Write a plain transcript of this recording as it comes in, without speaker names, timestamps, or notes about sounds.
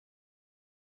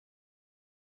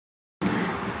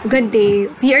Good day.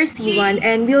 We are C1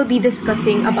 and we'll be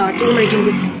discussing about re-emerging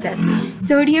diseases.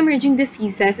 So re-emerging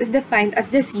diseases is defined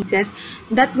as diseases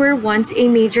that were once a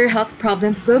major health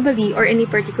problems globally or in a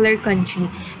particular country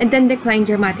and then declined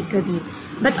dramatically,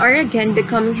 but are again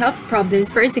becoming health problems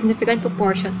for a significant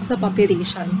proportion of the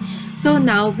population. So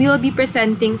now we will be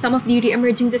presenting some of the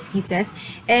re-emerging diseases,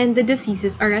 and the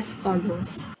diseases are as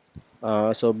follows.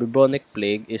 Bubonic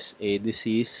plague is a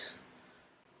disease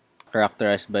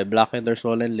characterized by blackened or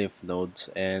swollen lymph nodes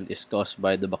and is caused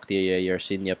by the bacteria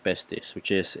Yersinia pestis, which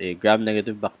is a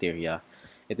gram-negative bacteria.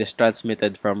 It is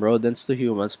transmitted from rodents to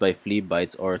humans by flea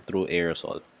bites or through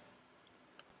aerosol.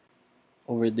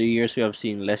 Over the years, we have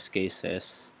seen less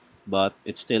cases, but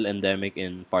it's still endemic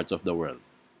in parts of the world.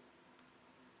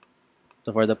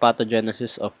 So for the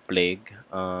pathogenesis of plague,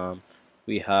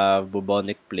 we have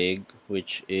bubonic plague,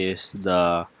 which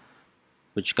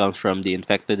comes from the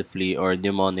infected flea or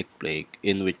pneumonic plague,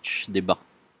 in which the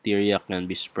bacteria can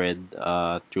be spread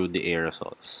through the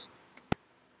aerosols.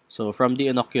 So from the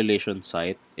inoculation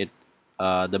site,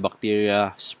 the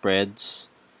bacteria spreads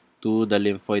to the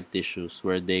lymphoid tissues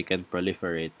where they can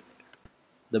proliferate.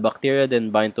 The bacteria then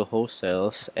bind to host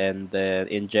cells and then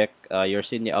inject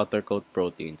Yersinia outer coat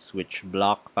proteins, which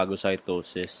block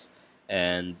phagocytosis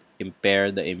and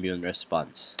impair the immune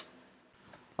response.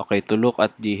 Okay, to look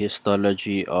at the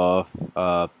histology of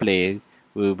plague,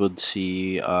 we would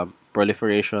see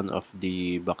proliferation of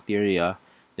the bacteria.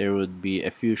 There would be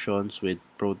effusions with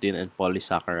protein and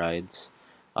polysaccharides,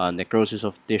 necrosis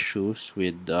of tissues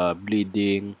with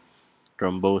bleeding,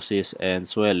 thrombosis, and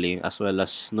swelling, as well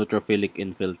as neutrophilic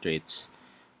infiltrates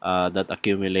that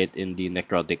accumulate in the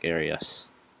necrotic areas.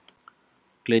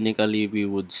 Clinically, we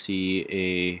would see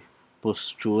a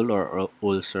pustule or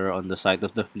ulcer on the site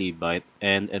of the flea bite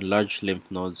and enlarged lymph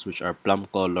nodes which are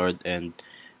plum-colored and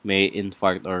may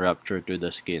infarct or rupture to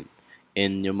the skin.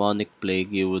 In pneumonic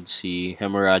plague, you would see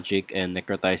hemorrhagic and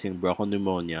necrotizing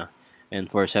bronchopneumonia, and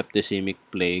for septicemic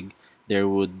plague, there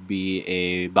would be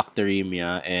a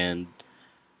bacteremia and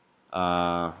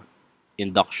uh,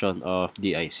 induction of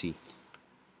DIC.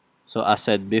 So as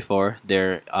said before,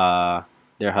 there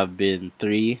have been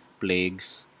three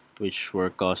plagues which were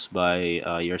caused by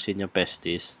Yersinia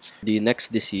pestis. The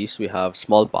next disease we have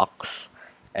smallpox,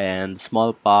 and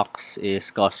smallpox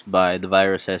is caused by the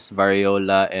viruses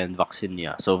variola and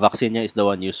vaccinia. So vaccinia is the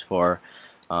one used for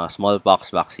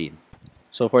smallpox vaccine.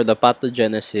 So for the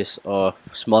pathogenesis of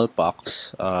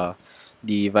smallpox,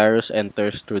 the virus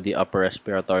enters through the upper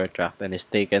respiratory tract and is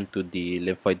taken to the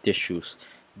lymphoid tissues.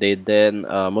 They then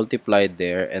multiply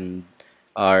there and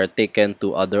are taken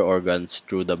to other organs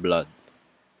through the blood.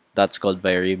 That's called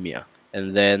viremia.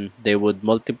 And then they would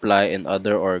multiply in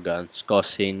other organs,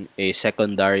 causing a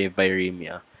secondary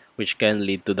viremia, which can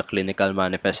lead to the clinical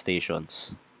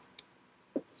manifestations.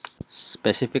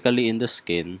 Specifically in the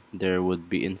skin, there would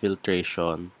be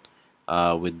infiltration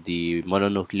with the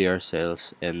mononuclear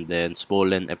cells and then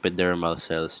swollen epidermal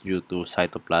cells due to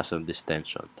cytoplasm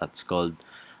distension. That's called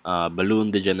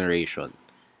balloon degeneration.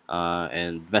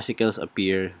 And vesicles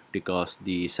appear because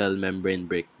the cell membrane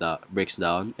breaks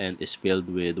down and is filled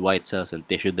with white cells and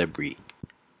tissue debris.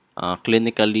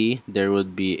 Clinically, there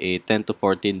would be a 10 to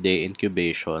 14-day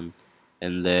incubation,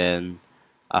 and then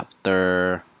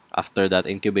after that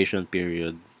incubation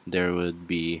period, there would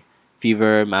be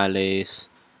fever, malaise,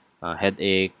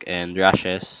 headache, and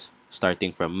rashes,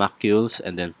 starting from macules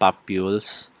and then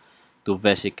papules to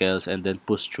vesicles and then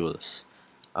pustules.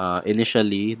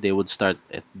 Initially, they would start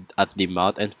at the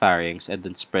mouth and pharynx and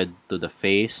then spread to the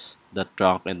face, the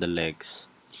trunk, and the legs.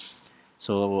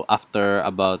 So after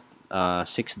about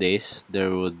 6 days,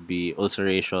 there would be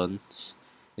ulcerations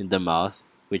in the mouth,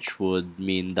 which would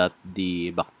mean that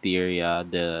the bacteria,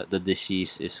 the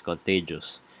disease is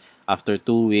contagious. After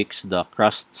 2 weeks, the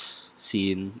crusts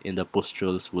seen in the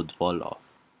pustules would fall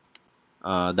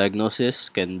off. Diagnosis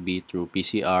can be through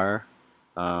PCR,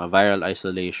 viral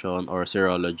isolation, or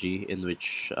serology, in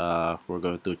which we're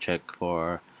going to check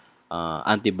for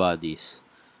antibodies.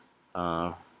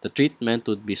 The treatment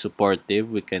would be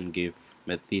supportive. We can give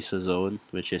methisazone,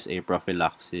 which is a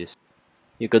prophylaxis.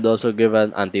 You could also give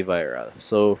an antiviral.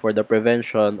 So for the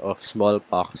prevention of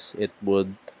smallpox, it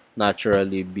would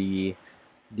naturally be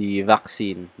the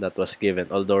vaccine that was given,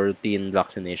 although routine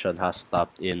vaccination has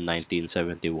stopped in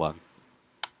 1971.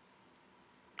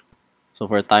 So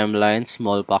for timeline,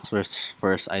 smallpox was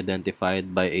first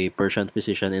identified by a Persian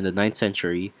physician in the 9th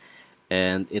century,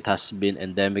 and it has been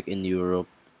endemic in Europe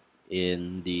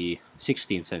in the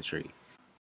 16th century.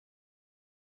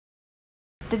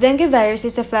 The dengue virus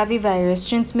is a flavivirus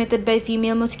transmitted by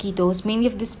female mosquitoes, mainly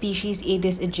of the species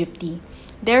Aedes aegypti.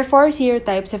 There are four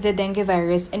serotypes of the dengue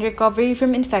virus, and recovery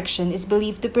from infection is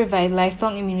believed to provide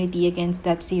lifelong immunity against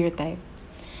that serotype.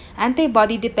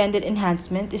 Antibody-dependent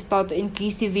enhancement is thought to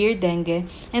increase severe dengue,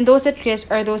 and those at risk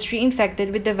are those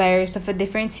reinfected with the virus of a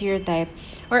different serotype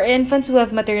or infants who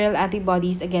have maternal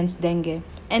antibodies against dengue,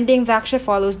 and the Infectious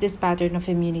follows this pattern of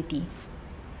immunity.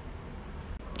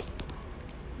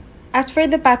 As for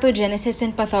the pathogenesis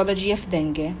and pathology of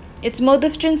dengue, its mode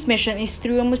of transmission is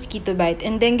through a mosquito bite,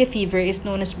 and dengue fever is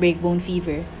known as breakbone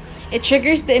fever. It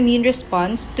triggers the immune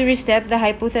response to reset the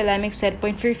hypothalamic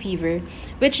setpoint for fever,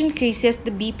 which increases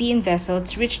the BP in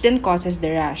vessels, which then causes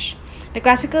the rash. The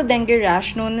classical dengue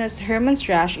rash, known as Hermann's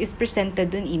rash, is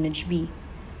presented on image B.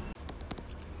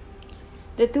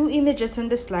 The two images on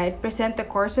the slide present the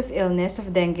course of illness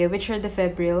of dengue, which are the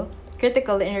febrile,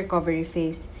 critical, and recovery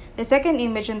phase. The second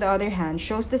image, on the other hand,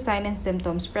 shows the signs and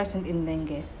symptoms present in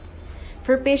dengue.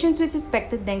 For patients with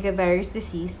suspected dengue virus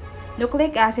disease,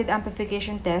 nucleic acid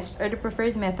amplification tests are the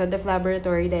preferred method of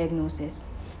laboratory diagnosis.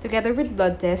 Together with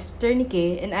blood tests,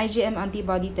 tourniquet, and IgM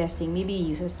antibody testing may be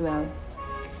used as well.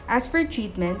 As for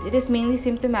treatment, it is mainly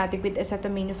symptomatic with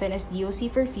acetaminophen as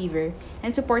DOC for fever,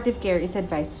 and supportive care is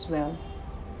advised as well.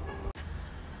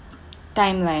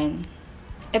 Timeline.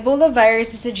 Ebola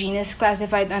virus is a genus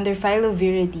classified under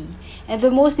Filoviridae, and the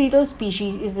most lethal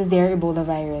species is the Zer Ebola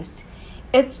virus.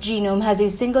 Its genome has a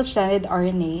single-stranded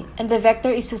RNA, and the vector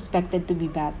is suspected to be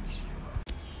bats.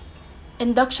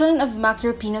 Induction of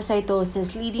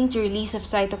macropinocytosis leading to release of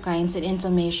cytokines and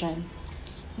inflammation.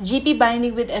 GP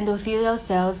binding with endothelial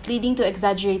cells leading to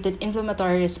exaggerated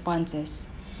inflammatory responses.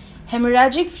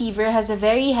 Hemorrhagic fever has a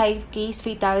very high case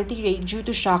fatality rate due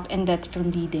to shock and death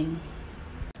from bleeding.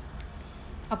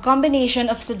 A combination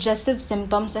of suggestive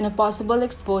symptoms and a possible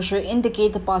exposure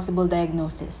indicate the possible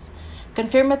diagnosis.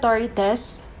 Confirmatory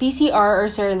tests, PCR or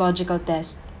serological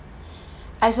tests.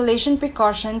 Isolation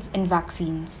precautions and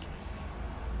vaccines.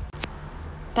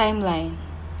 Timeline.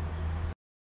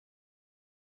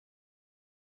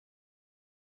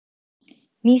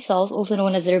 Measles, also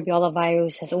known as the rubella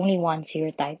virus, has only one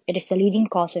serotype. It is the leading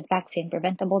cause of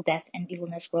vaccine-preventable death and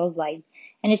illness worldwide,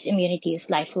 and its immunity is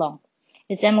lifelong.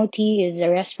 Its MOT is the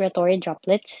respiratory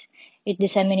droplets. It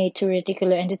disseminates through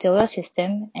reticular endothelial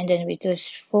system, and then it is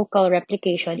focal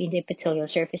replication in the epithelial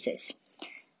surfaces.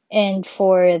 And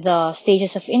for the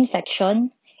stages of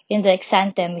infection, in the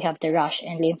exanthem, we have the rash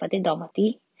and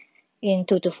lymphadenopathy in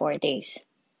 2 to 4 days.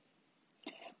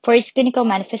 For its clinical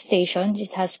manifestations,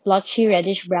 it has blotchy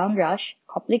reddish-brown rash,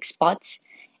 Koplik spots,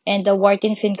 and the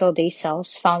Wharton-Finkel-Day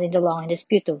cells found in the lung and the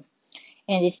sputum.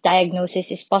 And its diagnosis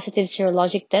is positive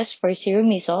serologic test for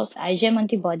seromeasles, IgM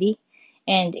antibody,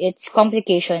 and its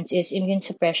complications is immune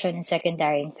suppression and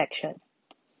secondary infection.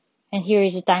 And here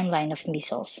is the timeline of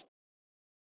measles.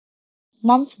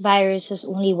 Mumps virus has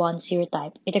only one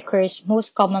serotype. It occurs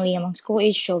most commonly among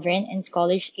school-age children and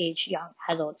college-age young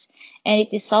adults, and it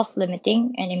is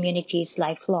self-limiting and immunity is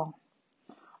lifelong.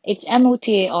 Its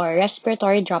MOTA are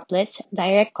respiratory droplets,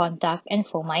 direct contact, and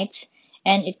fomites,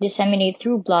 and it disseminates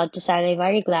through blood to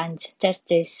salivary glands,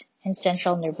 testes, and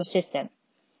central nervous system.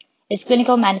 Its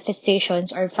clinical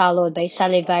manifestations are followed by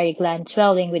salivary gland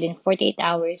swelling within 48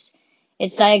 hours.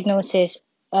 Its diagnosis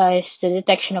is the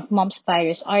detection of mumps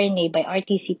virus RNA by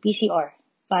RT-PCR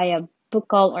via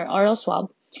buccal or oral swab,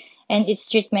 and its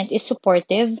treatment is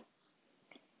supportive.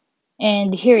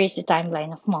 And here is the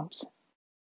timeline of mumps.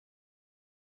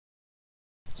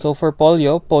 So for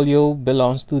polio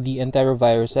belongs to the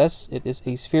enteroviruses. It is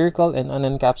a spherical and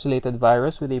unencapsulated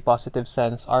virus with a positive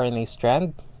sense RNA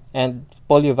strand, and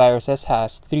polioviruses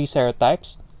has 3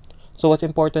 serotypes. So what's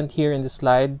important here in this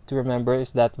slide to remember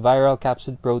is that viral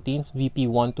capsid proteins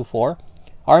VP1 to 4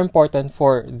 are important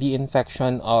for the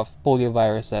infection of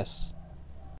polioviruses.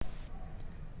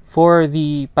 For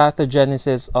the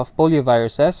pathogenesis of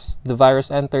polioviruses, the virus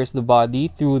enters the body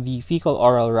through the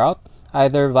fecal-oral route,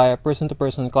 either via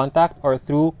person-to-person contact or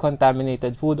through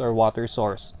contaminated food or water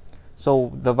source.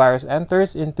 So the virus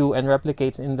enters into and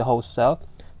replicates in the host cell.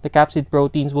 The capsid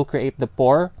proteins will create the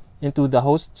pore into the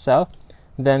host cell.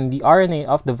 Then the RNA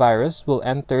of the virus will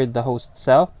enter the host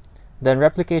cell. Then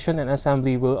replication and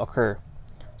assembly will occur.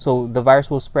 So the virus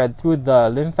will spread through the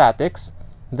lymphatics,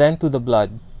 then to the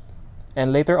blood.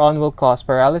 And later on will cause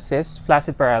paralysis,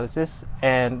 flaccid paralysis,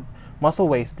 and muscle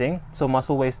wasting. So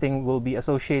muscle wasting will be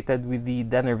associated with the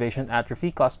denervation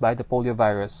atrophy caused by the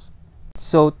poliovirus.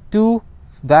 So 2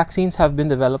 vaccines have been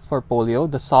developed for polio,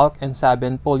 the Salk and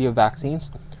Sabin polio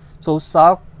vaccines. So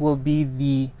Salk will be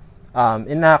the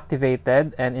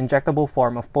inactivated and injectable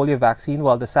form of polio vaccine,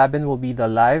 while the Sabin will be the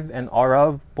live and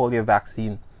oral polio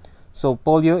vaccine. So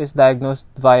polio is diagnosed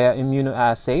via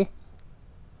immunoassay,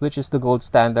 which is the gold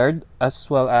standard, as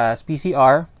well as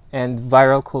PCR and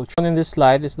viral culture. In this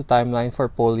slide is the timeline for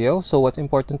polio. So what's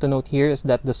important to note here is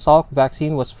that the Salk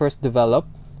vaccine was first developed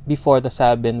before the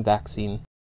Sabin vaccine.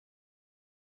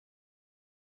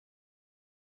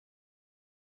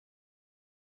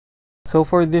 So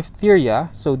for diphtheria,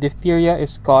 diphtheria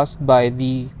is caused by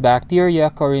the bacteria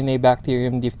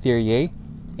Corynebacterium diphtheriae,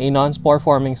 a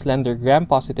non-spore-forming slender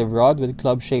gram-positive rod with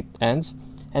club-shaped ends,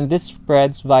 and this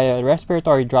spreads via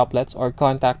respiratory droplets or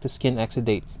contact to skin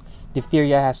exudates.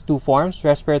 Diphtheria has two forms,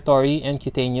 respiratory and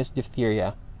cutaneous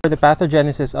diphtheria. For the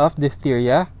pathogenesis of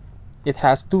diphtheria, it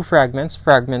has two fragments,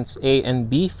 fragments A and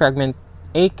B. Fragment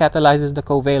A catalyzes the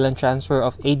covalent transfer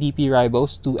of ADP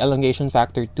ribose to elongation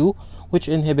factor 2, which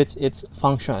inhibits its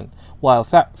function, while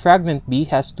fragment B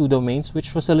has two domains which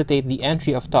facilitate the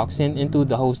entry of toxin into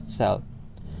the host cell.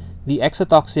 The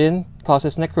exotoxin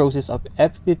causes necrosis of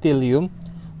epithelium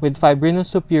with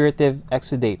fibrinosuppurative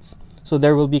exudates. So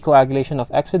there will be coagulation of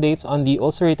exudates on the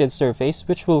ulcerated surface,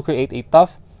 which will create a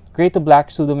tough, gray to black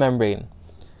pseudomembrane.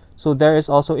 So there is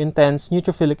also intense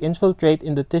neutrophilic infiltrate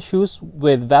in the tissues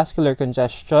with vascular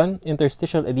congestion,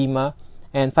 interstitial edema,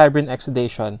 and fibrin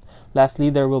exudation. Lastly,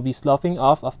 there will be sloughing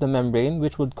off of the membrane,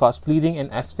 which would cause bleeding and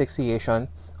asphyxiation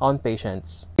on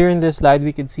patients. Here in this slide,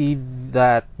 we can see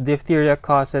that diphtheria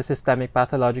causes systemic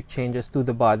pathologic changes to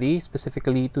the body,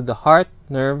 specifically to the heart,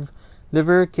 nerve,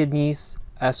 liver, kidneys,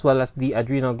 as well as the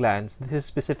adrenal glands. This is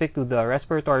specific to the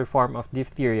respiratory form of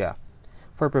diphtheria.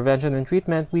 For prevention and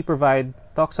treatment, we provide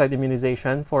toxoid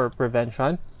immunization for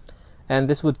prevention, and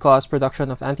this would cause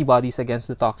production of antibodies against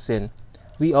the toxin.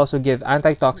 We also give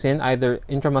antitoxin either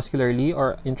intramuscularly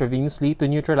or intravenously to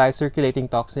neutralize circulating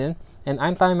toxin, and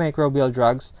antimicrobial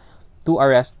drugs to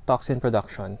arrest toxin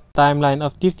production. Timeline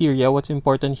of diphtheria, what's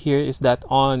important here is that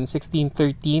on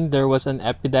 1613 there was an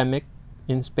epidemic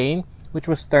in Spain which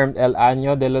was termed El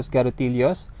Año de los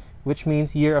Garotillos, which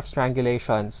means year of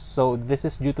strangulations. So this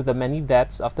is due to the many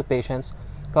deaths of the patients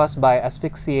caused by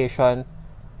asphyxiation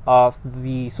of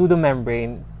the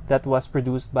pseudomembrane that was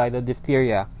produced by the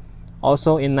diphtheria.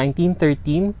 Also in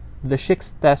 1913, the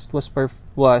Schick's test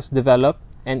was developed,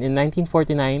 and in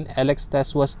 1949, Alex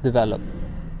test was developed.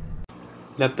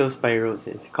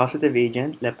 Leptospirosis. Causative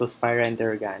agent, Leptospira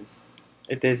interrogans.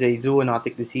 It is a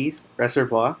zoonotic disease.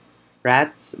 Reservoir,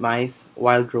 rats, mice,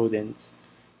 wild rodents.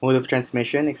 Mode of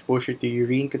transmission, exposure to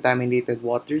urine-contaminated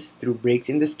waters through breaks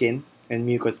in the skin and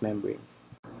mucous membranes.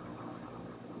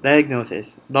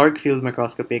 Diagnosis, dark field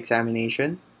microscopy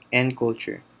examination and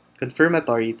culture.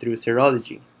 Confirmatory through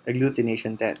serology,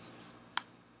 agglutination test.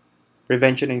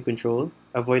 Prevention and control,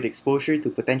 avoid exposure to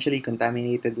potentially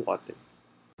contaminated water.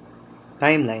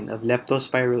 Timeline of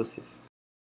leptospirosis.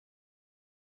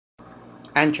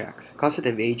 Anthrax,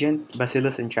 causative agent,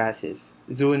 Bacillus anthracis,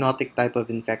 zoonotic type of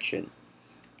infection.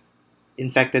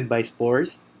 Infected by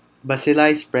spores,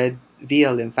 bacilli spread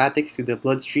via lymphatics to the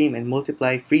bloodstream and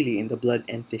multiply freely in the blood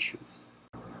and tissues.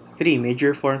 Three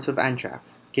major forms of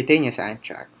anthrax. Cutaneous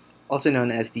anthrax, also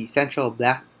known as the central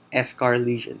black eschar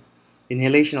lesion.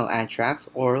 Inhalational anthrax,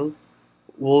 oral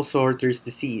wool sorter's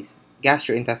disease.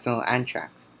 Gastrointestinal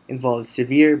anthrax, involves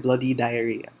severe bloody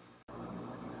diarrhea.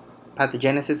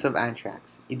 Pathogenesis of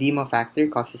anthrax. Edema factor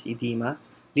causes edema.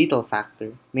 Lethal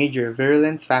factor, major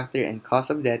virulence factor, and cause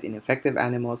of death in infective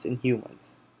animals and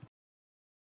humans.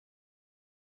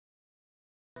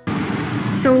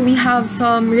 So we have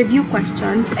some review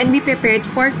questions, and we prepared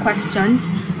 4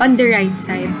 questions on the right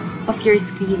side of your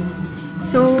screen.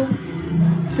 So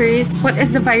first, what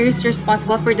is the virus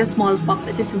responsible for the smallpox?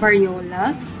 It is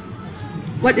variola.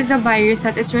 What is the virus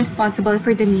that is responsible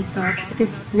for the measles? It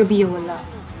is rubiola.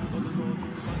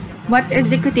 What is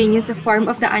the cutaneous form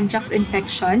of the anthrax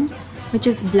infection? Which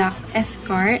is black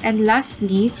eschar. And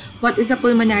lastly, what is the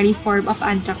pulmonary form of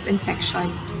anthrax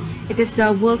infection? It is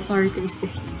the wool sorter's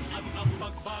disease.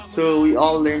 So we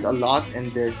all learned a lot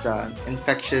in this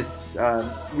infectious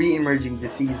re-emerging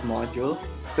disease module.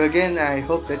 So again, I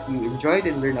hope that you enjoyed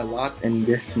and learned a lot in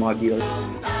this module.